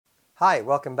Hi,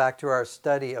 welcome back to our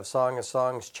study of Song of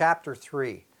Songs, chapter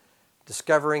 3,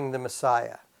 Discovering the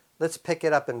Messiah. Let's pick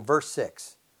it up in verse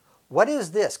 6. What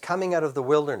is this coming out of the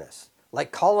wilderness?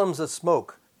 Like columns of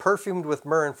smoke, perfumed with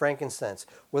myrrh and frankincense,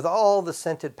 with all the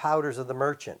scented powders of the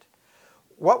merchant.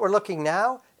 What we're looking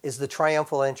now is the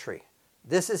triumphal entry.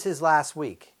 This is his last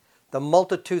week. The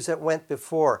multitudes that went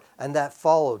before and that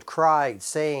followed cried,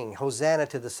 saying, Hosanna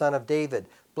to the Son of David.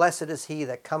 Blessed is he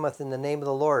that cometh in the name of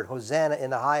the Lord. Hosanna in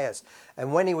the highest.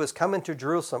 And when he was coming to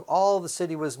Jerusalem, all the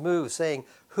city was moved, saying,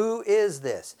 Who is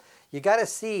this? You got to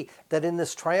see that in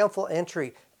this triumphal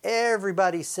entry,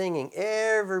 everybody's singing.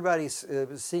 Everybody's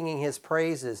singing his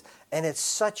praises. And it's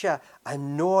such a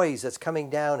noise that's coming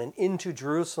down and into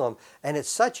Jerusalem. And it's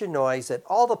such a noise that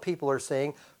all the people are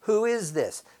saying, Who is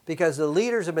this? Because the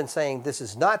leaders have been saying, this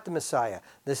is not the Messiah.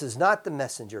 This is not the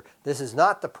messenger. This is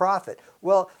not the prophet.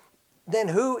 Well, then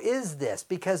who is this?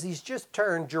 Because he's just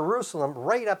turned Jerusalem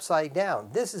right upside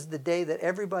down. This is the day that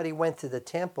everybody went to the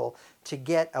temple to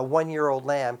get a one-year-old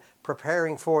lamb,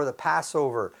 preparing for the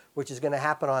Passover, which is going to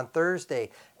happen on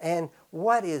Thursday. And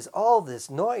what is all this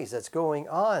noise that's going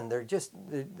on?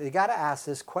 They got to ask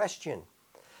this question.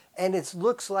 And it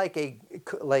looks like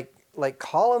like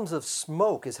columns of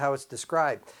smoke is how it's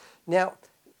described. Now,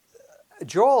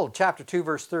 Joel chapter 2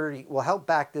 verse 30 will help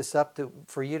back this up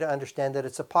for you to understand that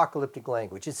it's apocalyptic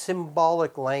language. It's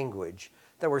symbolic language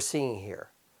that we're seeing here,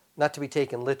 not to be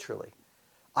taken literally.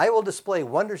 I will display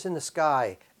wonders in the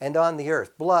sky and on the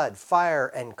earth, blood, fire,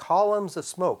 and columns of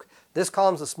smoke. This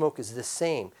columns of smoke is the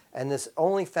same, and this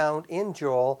only found in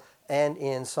Joel and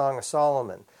in Song of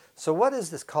Solomon. So what is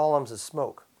this columns of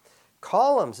smoke?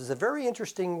 Columns is a very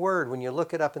interesting word when you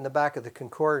look it up in the back of the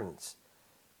concordance.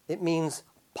 It means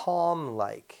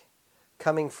palm-like,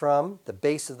 coming from the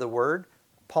base of the word,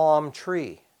 palm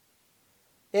tree.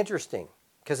 Interesting,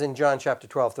 because in John chapter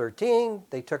 12:13,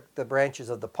 they took the branches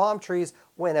of the palm trees,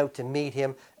 went out to meet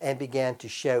him, and began to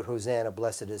shout, Hosanna,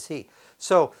 blessed is he.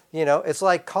 So, it's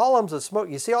like columns of smoke.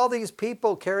 You see all these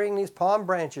people carrying these palm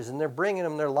branches, and they're bringing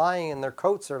them, they're lying, and their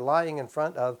coats are lying in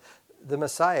front of the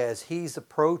Messiah as he's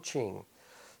approaching.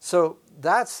 So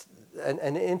that's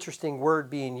an interesting word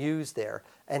being used there.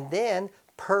 And then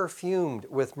perfumed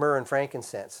with myrrh and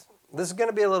frankincense. This is going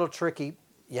to be a little tricky.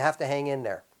 You have to hang in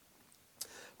there.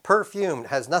 Perfumed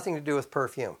has nothing to do with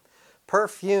perfume.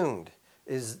 Perfumed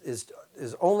is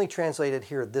only translated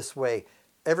here this way.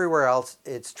 Everywhere else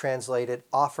it's translated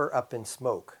offer up in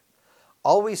smoke.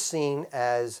 Always seen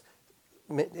as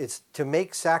it's to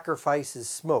make sacrifices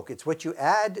smoke. It's what you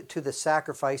add to the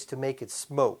sacrifice to make it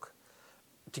smoke,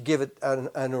 to give it an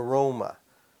aroma.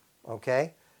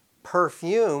 Okay?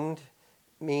 Perfumed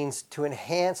means to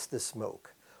enhance the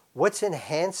smoke. What's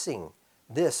enhancing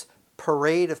this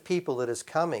parade of people that is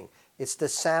coming? It's the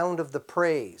sound of the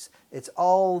praise. It's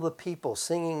all the people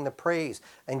singing the praise.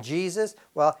 And Jesus,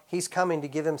 well, he's coming to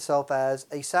give himself as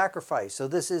a sacrifice. So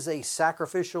this is a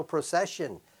sacrificial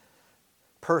procession,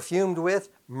 perfumed with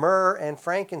myrrh and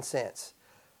frankincense.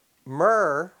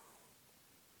 Myrrh,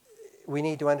 we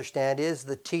need to understand, is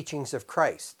the teachings of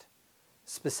Christ,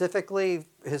 specifically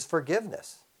his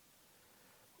forgiveness.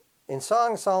 In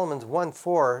Song of Solomon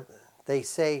 1:4, they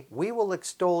say, we will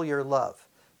extol your love.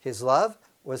 His love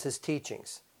was his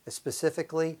teachings,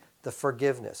 specifically the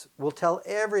forgiveness. We'll tell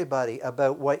everybody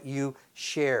about what you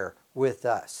share with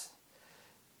us.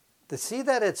 To see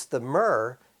that it's the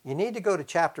myrrh, you need to go to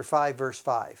chapter 5, verse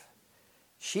 5.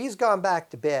 She's gone back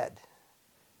to bed,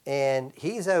 and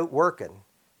he's out working,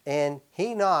 and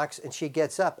he knocks, and she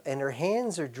gets up, and her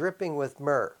hands are dripping with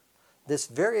myrrh, this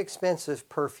very expensive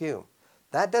perfume.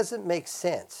 That doesn't make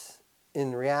sense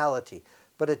in reality,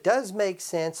 but it does make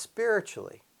sense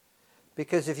spiritually.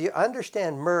 Because if you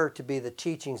understand myrrh to be the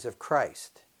teachings of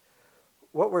Christ,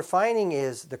 what we're finding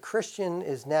is the Christian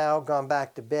is now gone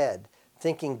back to bed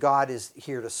thinking God is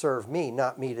here to serve me,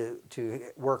 not me to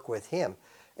work with him.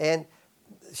 And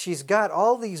she's got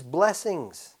all these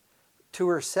blessings to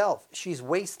herself. She's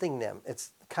wasting them.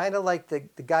 It's kind of like the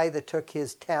guy that took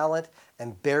his talent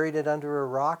and buried it under a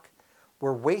rock.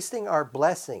 We're wasting our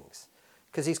blessings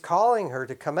because he's calling her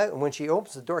to come out. And when she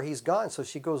opens the door, he's gone. So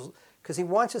she goes, because he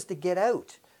wants us to get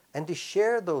out and to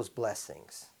share those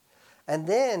blessings. And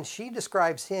then she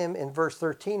describes him in verse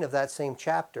 13 of that same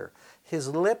chapter. His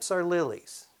lips are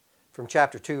lilies. From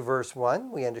chapter 2, verse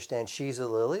 1, we understand she's a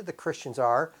lily. The Christians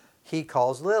are, he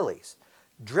calls lilies.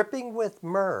 Dripping with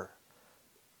myrrh.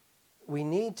 We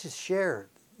need to share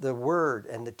the word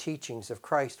and the teachings of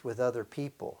Christ with other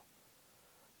people.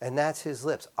 And that's his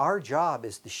lips. Our job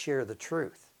is to share the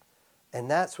truth. And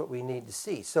that's what we need to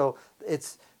see. So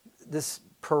it's this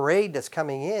parade that's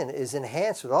coming in is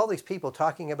enhanced with all these people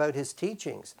talking about his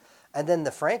teachings. And then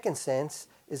the frankincense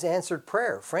is answered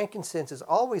prayer. Frankincense is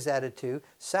always added to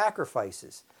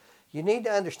sacrifices. You need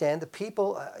to understand the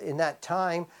people in that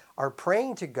time are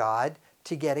praying to God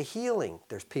to get a healing.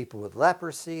 There's people with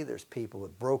leprosy, there's people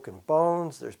with broken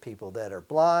bones, there's people that are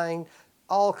blind,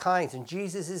 all kinds. And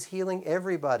Jesus is healing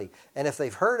everybody. And if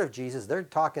they've heard of Jesus, they're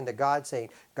talking to God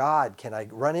saying, God, can I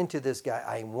run into this guy?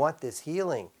 I want this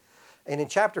healing. And in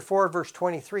chapter 4, verse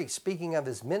 23, speaking of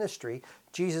his ministry,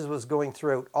 Jesus was going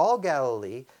throughout all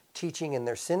Galilee, teaching in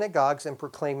their synagogues and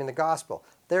proclaiming the gospel.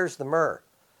 There's the myrrh.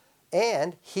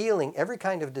 And healing every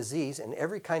kind of disease and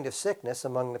every kind of sickness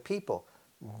among the people.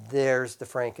 There's the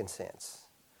frankincense.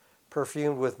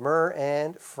 Perfumed with myrrh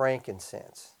and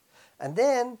frankincense. And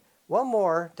then one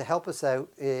more to help us out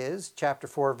is chapter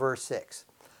 4, verse 6.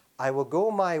 I will go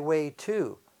my way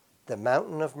to the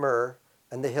mountain of myrrh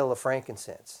and the hill of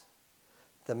frankincense.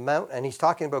 The mount, and he's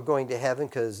talking about going to heaven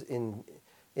because in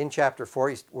chapter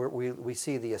 4 we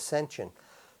see the ascension.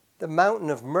 The mountain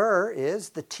of myrrh is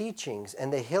the teachings,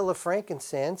 and the hill of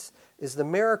frankincense is the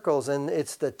miracles, and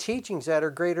it's the teachings that are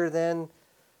greater than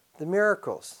the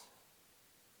miracles.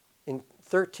 In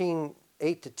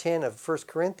 13:8-10 of 1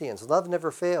 Corinthians, love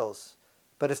never fails,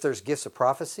 but if there's gifts of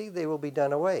prophecy, they will be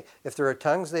done away. If there are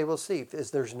tongues, they will cease. If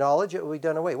there's knowledge, it will be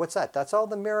done away. What's that? That's all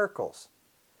the miracles.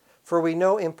 For we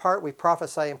know in part, we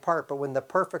prophesy in part, but when the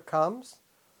perfect comes,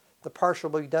 the partial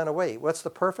will be done away. What's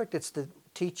the perfect? It's the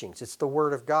teachings. It's the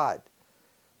Word of God.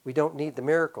 We don't need the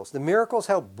miracles. The miracles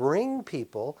help bring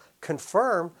people,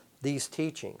 confirm these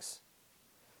teachings.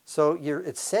 So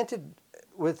it's scented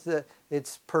with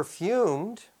it's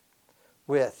perfumed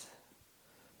with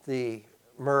the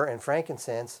myrrh and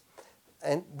frankincense.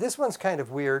 And this one's kind of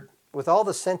weird, with all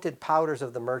the scented powders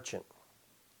of the merchant.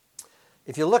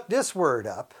 If you look this word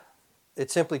up, it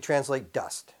simply translates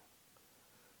dust.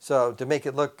 So to make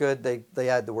it look good, they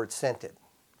add the word scented.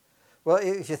 Well,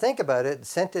 if you think about it,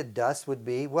 scented dust would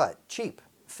be what? Cheap,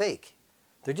 fake.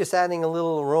 They're just adding a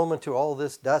little aroma to all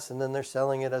this dust, and then they're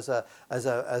selling it as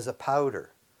a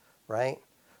powder, right?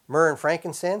 Myrrh and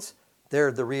frankincense,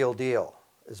 they're the real deal,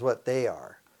 is what they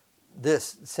are.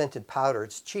 This scented powder,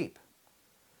 it's cheap.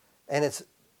 And it's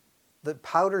the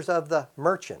powders of the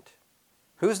merchant.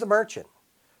 Who's the merchant?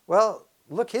 Well,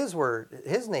 look his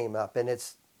name up, and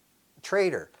it's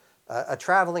trader, a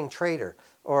traveling trader,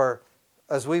 or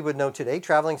as we would know today,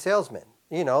 traveling salesman.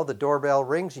 You know, the doorbell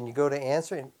rings and you go to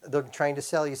answer and they're trying to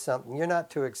sell you something. You're not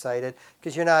too excited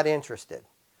because you're not interested,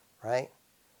 right?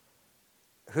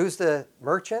 Who's the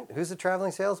merchant? Who's the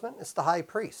traveling salesman? It's the high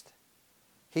priest.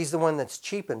 He's the one that's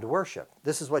cheapened worship.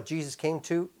 This is what Jesus came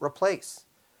to replace.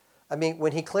 I mean,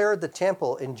 when he cleared the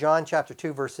temple in John chapter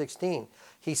 2, verse 16,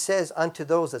 he says unto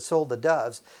those that sold the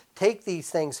doves, take these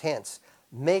things hence.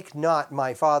 Make not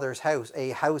my Father's house a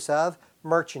house of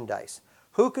merchandise.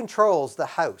 Who controls the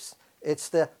house? It's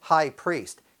the high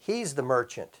priest. He's the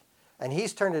merchant. And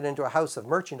he's turned it into a house of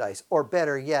merchandise. Or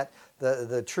better yet,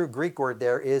 the true Greek word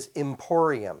there is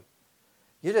emporium.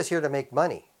 You're just here to make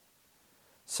money.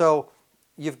 So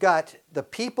you've got the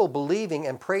people believing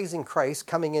and praising Christ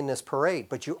coming in this parade,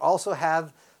 but you also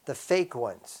have the fake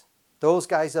ones, those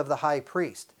guys of the high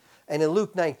priest. And in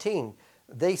Luke 19,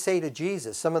 they say to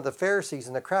Jesus, some of the Pharisees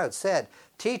in the crowd said,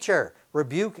 Teacher,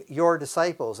 rebuke your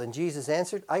disciples. And Jesus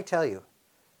answered, I tell you,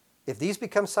 if these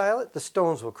become silent, the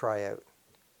stones will cry out.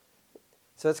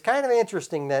 So it's kind of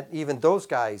interesting that even those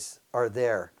guys are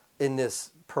there in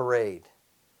this parade.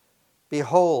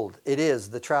 Behold, it is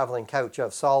the traveling couch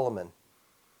of Solomon.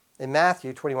 In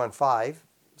Matthew 21:5,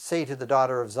 say to the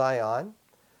daughter of Zion,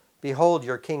 Behold,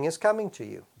 your king is coming to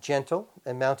you, gentle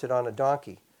and mounted on a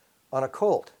donkey, on a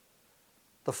colt,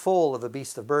 the foal of a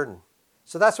beast of burden.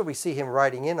 So that's what we see him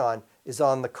riding in on, is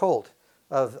on the colt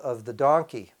of the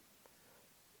donkey.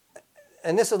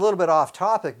 And this is a little bit off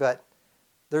topic, but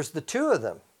there's the two of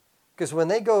them. Because when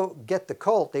they go get the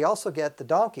colt, they also get the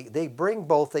donkey. They bring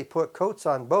both, they put coats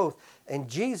on both, and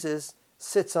Jesus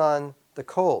sits on the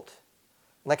colt.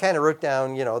 And I kind of wrote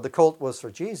down, the colt was for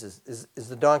Jesus. Is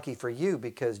the donkey for you?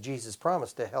 Because Jesus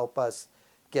promised to help us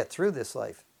get through this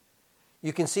life.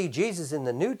 You can see Jesus in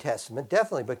the New Testament,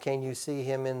 definitely, but can you see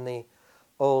him in the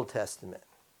Old Testament?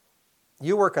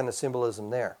 You work on the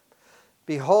symbolism there.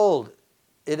 Behold,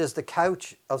 it is the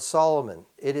couch of Solomon.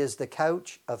 It is the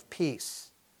couch of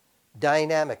peace.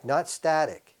 Dynamic, not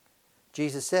static.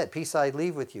 Jesus said, peace I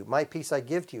leave with you. My peace I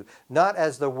give to you. Not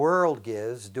as the world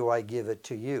gives, do I give it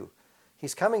to you.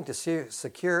 He's coming to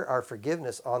secure our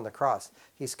forgiveness on the cross.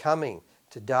 He's coming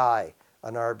to die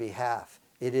on our behalf.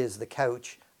 It is the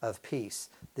couch of peace.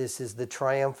 This is the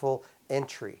triumphal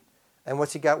entry. And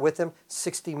what's he got with him?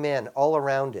 60 men all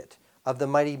around it, of the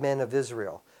mighty men of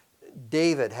Israel.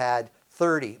 David had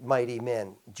 30 mighty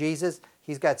men. Jesus,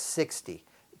 he's got 60.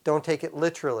 Don't take it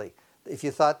literally. If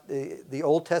you thought the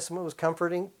Old Testament was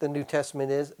comforting, the New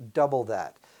Testament is double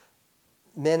that.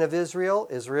 Men of Israel,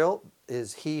 Israel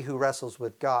is he who wrestles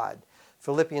with God.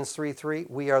 Philippians 3:3,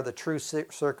 we are the true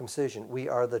circumcision. We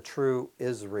are the true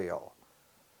Israel.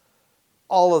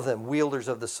 All of them wielders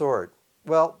of the sword.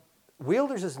 Well,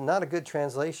 wielders is not a good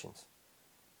translation.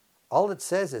 All it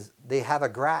says is they have a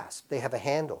grasp, they have a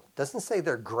handle. It doesn't say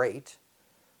they're great,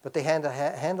 but they have a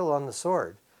handle on the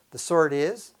sword. The sword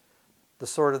is the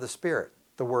sword of the Spirit,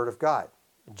 the Word of God.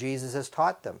 Jesus has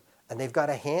taught them, and they've got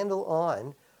a handle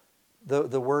on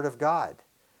the Word of God.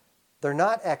 They're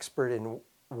not expert in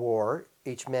war.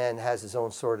 Each man has his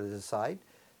own sword at his side.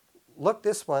 Look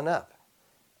this one up.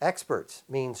 Experts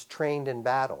means trained in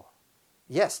battle.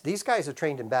 Yes, these guys are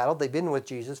trained in battle. They've been with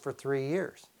Jesus for 3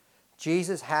 years.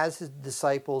 Jesus has his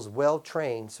disciples well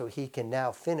trained so he can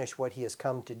now finish what he has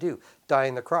come to do, die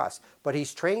on the cross. But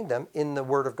he's trained them in the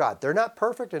Word of God. They're not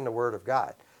perfect in the Word of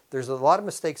God. There's a lot of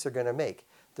mistakes they're going to make.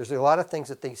 There's a lot of things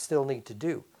that they still need to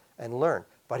do and learn.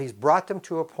 But he's brought them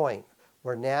to a point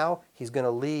where now he's going to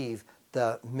leave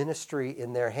the ministry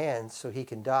in their hands so he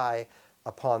can die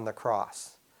upon the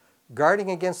cross. Guarding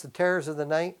against the terrors of the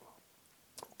night.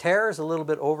 Terror is a little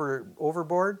bit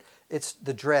overboard. It's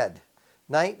the dread.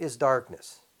 Night is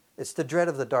darkness. It's the dread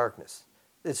of the darkness.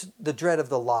 It's the dread of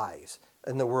the lies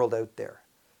in the world out there.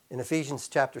 In Ephesians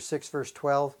chapter 6, verse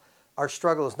 12, our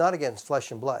struggle is not against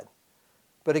flesh and blood,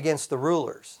 but against the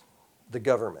rulers, the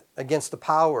government, against the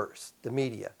powers, the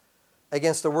media,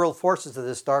 against the world forces of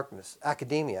this darkness,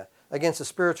 academia, against the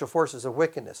spiritual forces of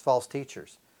wickedness, false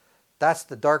teachers. That's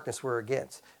the darkness we're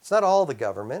against. It's not all the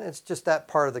government. It's just that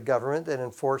part of the government that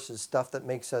enforces stuff that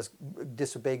makes us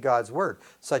disobey God's word,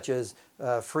 such as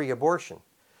free abortion.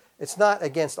 It's not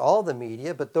against all the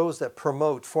media, but those that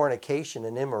promote fornication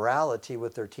and immorality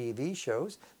with their TV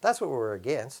shows. That's what we're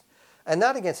against. And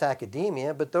not against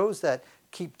academia, but those that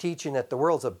keep teaching that the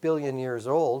world's 1 billion years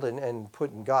old and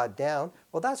putting God down.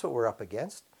 Well, that's what we're up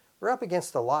against. We're up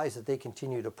against the lies that they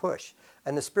continue to push.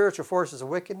 And the spiritual forces of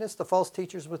wickedness, the false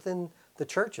teachers within the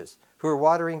churches who are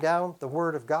watering down the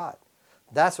Word of God.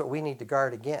 That's what we need to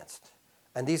guard against.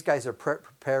 And these guys are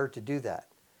prepared to do that.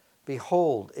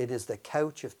 Behold, it is the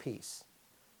couch of peace.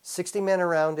 60 men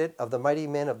around it, of the mighty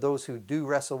men of those who do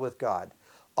wrestle with God.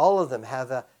 All of them have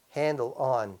a handle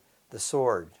on the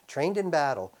sword. Trained in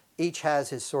battle, each has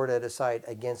his sword at his side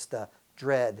against the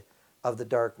dread of the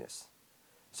darkness.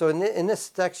 So in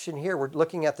this section here, we're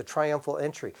looking at the triumphal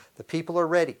entry. The people are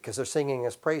ready because they're singing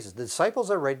his praises. The disciples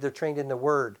are ready. They're trained in the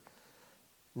Word.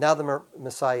 Now the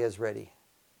Messiah is ready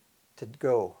to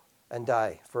go and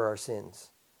die for our sins.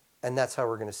 And that's how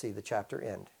we're going to see the chapter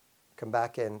end. Come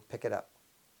back and pick it up.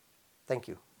 Thank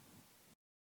you.